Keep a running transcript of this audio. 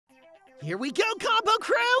Here we go, Combo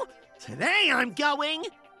Crew! Today I'm going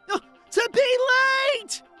to be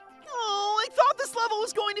late! Oh, I thought this level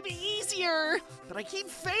was going to be easier, but I keep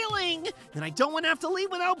failing, and I don't want to have to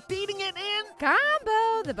leave without beating it in.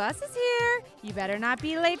 Combo, the bus is here. You better not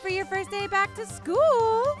be late for your first day back to school.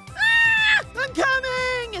 Ah! I'm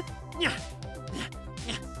coming!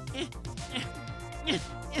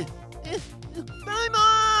 Bye,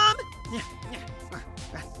 Mom!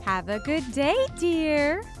 Have a good day,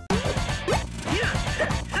 dear.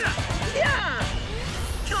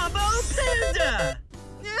 Combo Panda!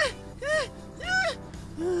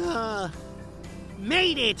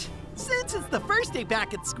 Made it! Since it's the first day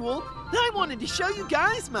back at school, I wanted to show you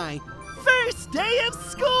guys my first day of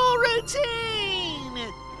school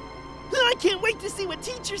routine! I can't wait to see what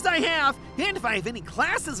teachers I have, and if I have any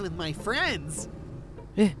classes with my friends.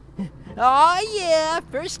 Aw, yeah,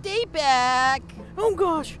 first day back. Oh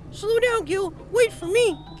gosh, slow down, Gil. Wait for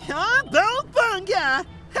me. Combo Bunga!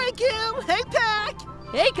 Hey, Gil! Hey, Pack!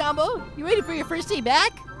 Hey, Combo, you ready for your first day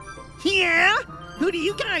back? Yeah? Who do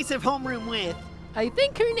you guys have homeroom with? I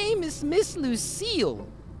think her name is Miss Lucille.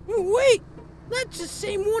 Wait, that's the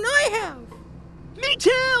same one I have. Me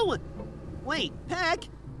too! Wait, Peck,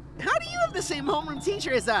 how do you have the same homeroom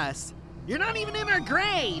teacher as us? You're not even in our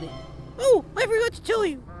grade. Oh, I forgot to tell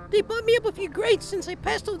you. They bumped me up a few grades since I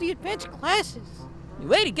passed all the advanced classes.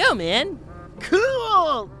 Way to go, man.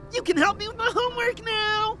 Cool! You can help me with my homework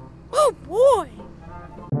now! Oh boy!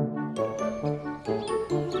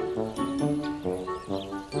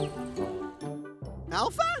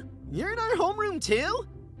 Alpha? You're in our homeroom too?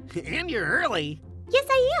 And you're early. Yes,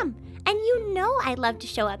 I am. And you know I love to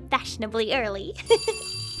show up fashionably early.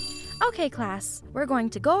 Okay, class. We're going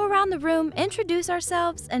to go around the room, introduce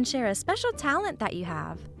ourselves, and share a special talent that you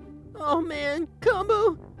have. Oh man,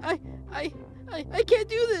 Combo, I can't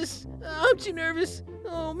do this. I'm too nervous.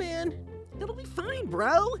 Oh man. It'll be fine,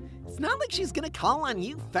 bro. It's not like she's gonna call on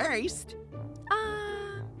you first.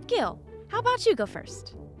 Gil, how about you go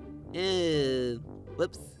first?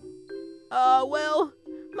 Whoops. Well,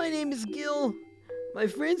 my name is Gil. My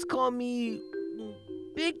friends call me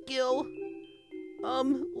Big Gil.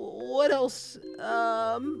 What else?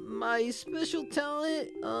 My special talent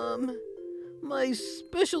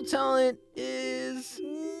is...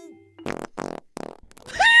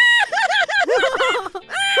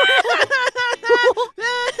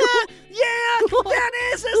 Yeah, that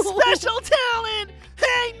is a special talent!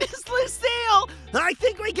 Hey, Miss Lucille! I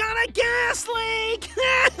think we got a gas leak!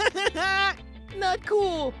 Not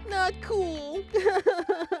cool, not cool.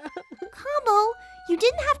 Combo, you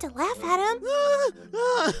didn't have to laugh at him.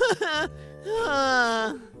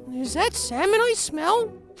 Is that salmon I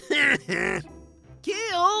smell?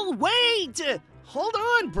 Gil, wait! Hold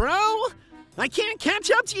on, bro! I can't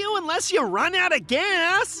catch up to you unless you run out of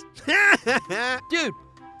gas! Dude,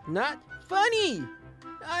 not funny.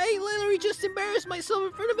 I literally just embarrassed myself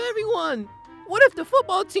in front of everyone. What if the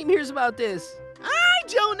football team hears about this? I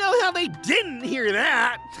don't know how they didn't hear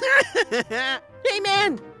that! Hey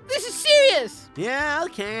man, this is serious! Yeah,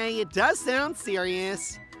 okay, it does sound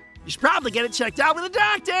serious. You should probably get it checked out with a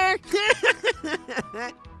doctor!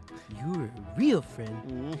 You were a real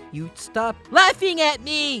friend. You'd stop laughing at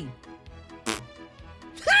me!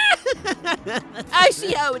 I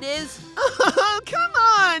see how it is. Oh, come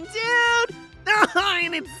on, dude! Oh,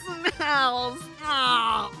 and it smells!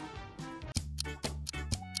 Oh.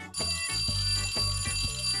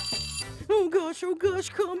 Oh gosh,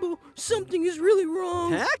 Combo, something is really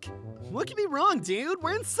wrong. Heck? What could be wrong, dude?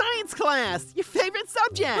 We're in science class, your favorite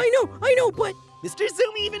subject. I know, but... Mr.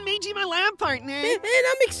 Zumi even made you my lab partner. And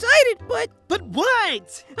I'm excited, but... But what?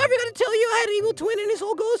 I forgot to tell you I had an evil twin and his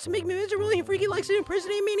whole goal is to make me miserable and Freaky likes to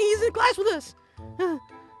impersonate me and he's in class with us.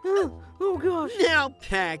 Oh gosh. Now,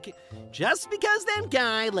 Peck, just because that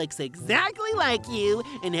guy looks exactly like you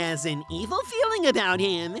and has an evil feeling about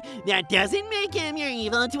him, that doesn't make him your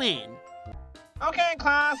evil twin. Okay,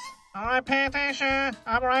 class. Alright, pay attention.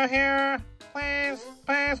 I'm right here. Please,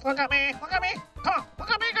 look at me. Look at me. Come on, look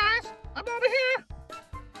at me, guys. I'm over here.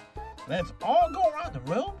 Let's all go around the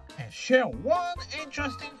room and share one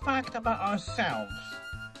interesting fact about ourselves.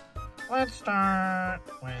 Let's start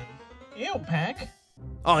with you, Peck.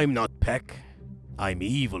 I'm not Peck. I'm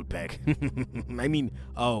Evil Peck. I mean,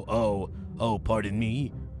 pardon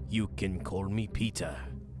me. You can call me Peter.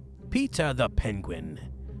 Peter the Penguin.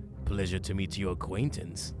 Pleasure to meet your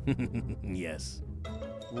acquaintance. Yes.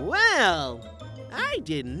 Well, I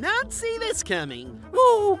did not see this coming.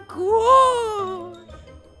 Oh gosh.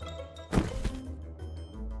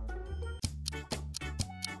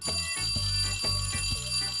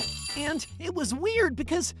 And it was weird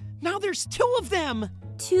because now there's two of them.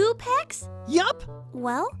 2 pecks? Yup,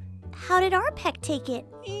 Well, how did our peck take it?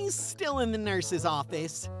 he's still in the nurse's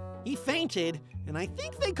office. He fainted, and I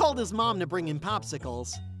think they called his mom to bring him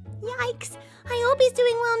popsicles. Yikes. I hope he's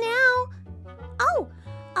doing well now. Oh,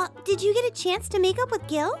 did you get a chance to make up with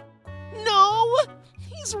Gil? No!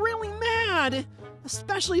 He's really mad!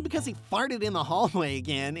 Especially because he farted in the hallway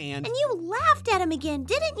again and And you laughed at him again,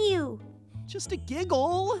 didn't you? just a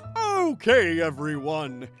giggle. Okay,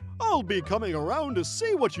 everyone. I'll be coming around to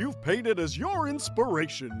see what you've painted as your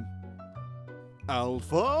inspiration.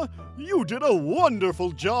 Alpha, you did a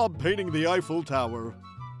wonderful job painting the Eiffel Tower.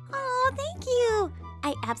 Oh, thank you.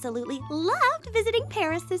 I absolutely loved visiting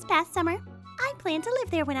Paris this past summer. I plan to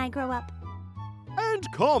live there when I grow up.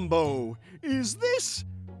 And Combo, is this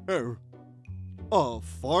a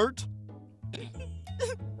fart?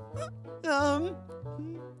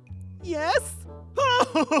 Yes?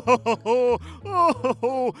 Oh,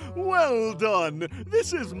 well done.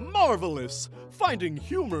 This is marvelous. Finding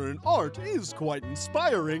humor in art is quite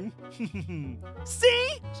inspiring.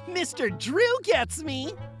 See? Mr. Drew gets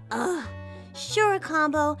me. Ugh. Sure,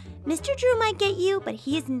 Combo. Mr. Drew might get you, but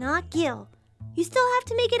he is not Gil. You still have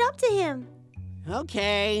to make it up to him.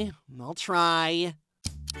 Okay, I'll try.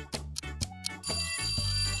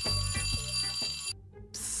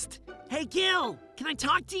 Psst. Hey, Gil, can I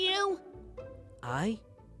talk to you? I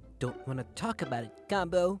don't want to talk about it,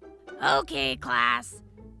 Combo. Okay, class.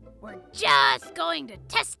 We're just going to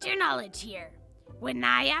test your knowledge here. When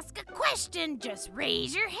I ask a question, just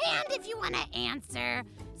raise your hand if you want to answer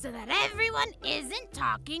so that everyone isn't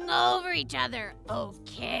talking over each other,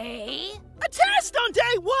 okay? A test on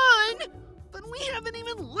day 1! But we haven't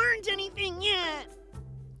even learned anything yet.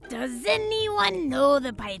 Does anyone know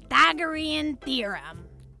the Pythagorean theorem?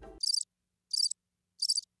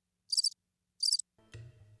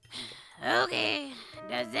 Okay,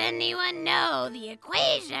 does anyone know the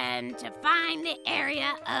equation to find the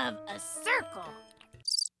area of a circle?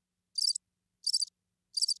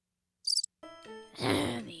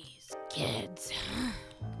 These kids.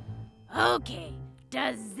 Okay,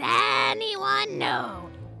 does anyone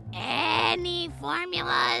know any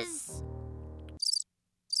formulas?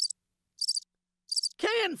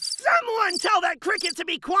 Can someone tell that cricket to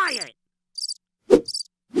be quiet?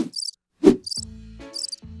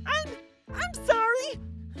 I'm sorry.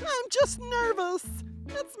 I'm just nervous.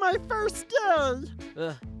 It's my first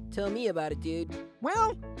day. Tell me about it, dude.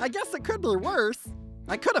 Well, I guess it could be worse.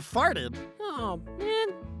 I could have farted. Oh, man.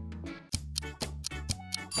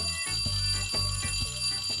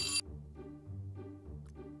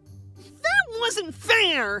 That wasn't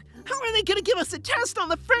fair. How are they going to give us a test on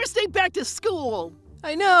the first day back to school?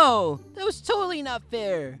 I know. That was totally not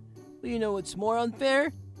fair. But you know what's more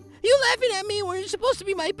unfair? You laughing at me when you're supposed to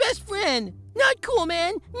be my best friend. Not cool,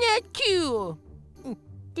 man. Not cool.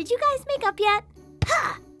 Did you guys make up yet?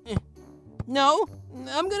 Ha! No,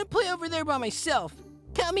 I'm gonna play over there by myself.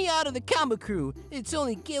 Cut me out of the combo crew. It's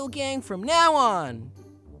only Gil Gang from now on.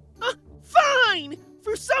 Fine!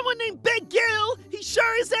 For someone named Big Gil, he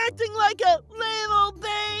sure is acting like a little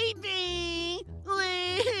baby.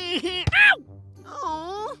 Ow!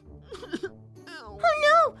 Oh. Ow. Oh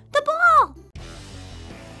no! The ball!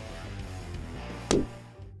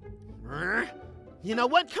 You know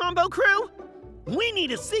what, Combo Crew? We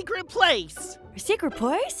need a secret place. A secret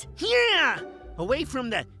place? Yeah! Away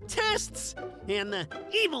from the tests and the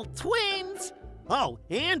evil twins. Oh,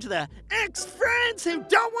 and the ex-friends who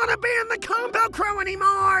don't want to be in the Combo Crew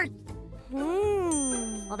anymore.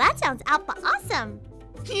 Well, that sounds alpha awesome.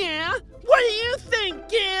 Yeah? What do you think,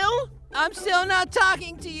 Gil? I'm still not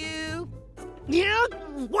talking to you. Yeah?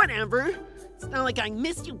 Whatever. It's not like I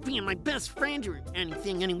miss you being my best friend or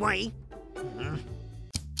anything anyway.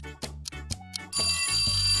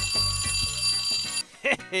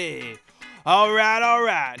 Hey, all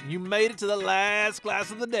right. You made it to the last class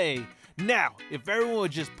of the day. Now, if everyone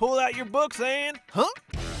would just pull out your books and...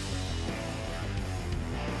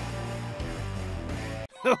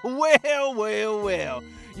 Well.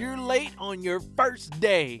 You're late on your first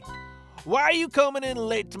day. Why are you coming in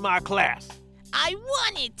late to my class? I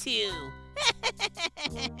wanted to.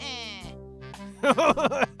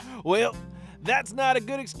 Well, that's not a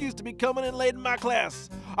good excuse to be coming in late in my class.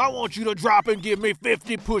 I want you to drop and give me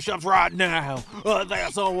 50 push-ups right now.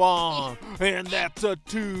 That's a 1, and that's a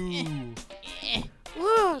 2.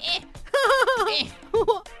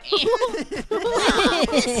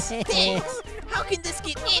 This stinks. How can this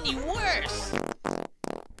get any worse?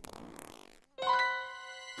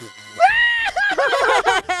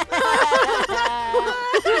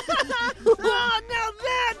 Oh, now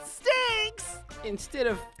that stinks! Instead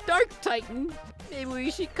of Dark Titan, maybe we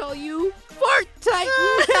should call you Fart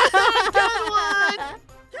Titan.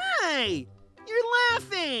 Hey, you're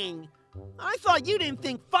laughing. I thought you didn't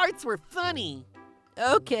think farts were funny.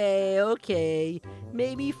 Okay.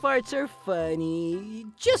 Maybe farts are funny,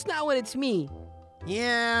 just not when it's me.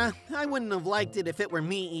 Yeah, I wouldn't have liked it if it were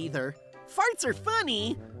me either. Farts are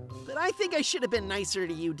funny, but I think I should have been nicer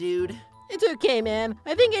to you, dude. It's okay, man.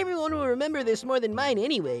 I think everyone will remember this more than mine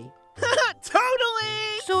anyway.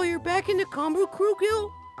 Totally! So you're back in the combo crew,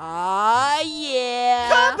 Gil? Ah,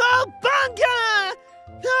 yeah. Combo Bunga!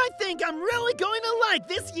 I think I'm really going to like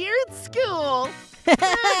this year at school.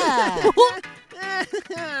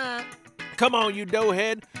 Come on, you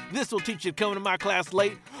doughhead. This will teach you to come to my class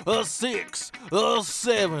late. A 6, a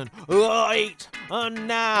 7, a 8, a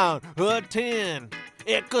 9, a 10,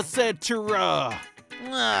 etc.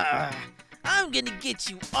 I'm gonna get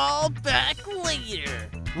you all back later.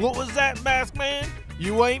 What was that, Mask Man?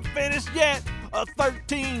 You ain't finished yet. A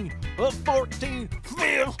 13, a 14,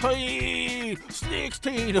 15,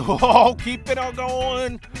 16. Oh, keep it all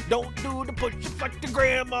going. Don't do the push like the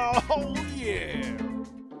grandma. Oh, yeah.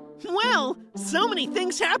 Well, so many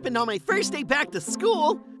things happened on my first day back to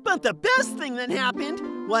school, but the best thing that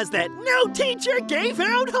happened was that no teacher gave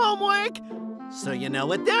out homework. So you know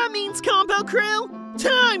what that means, Combo Crew?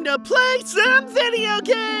 Time to play some video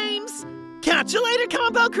games! Catch you later,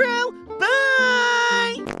 Combo Crew!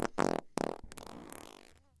 Bye!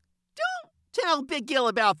 Don't tell Big Gil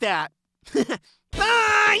about that. Bye!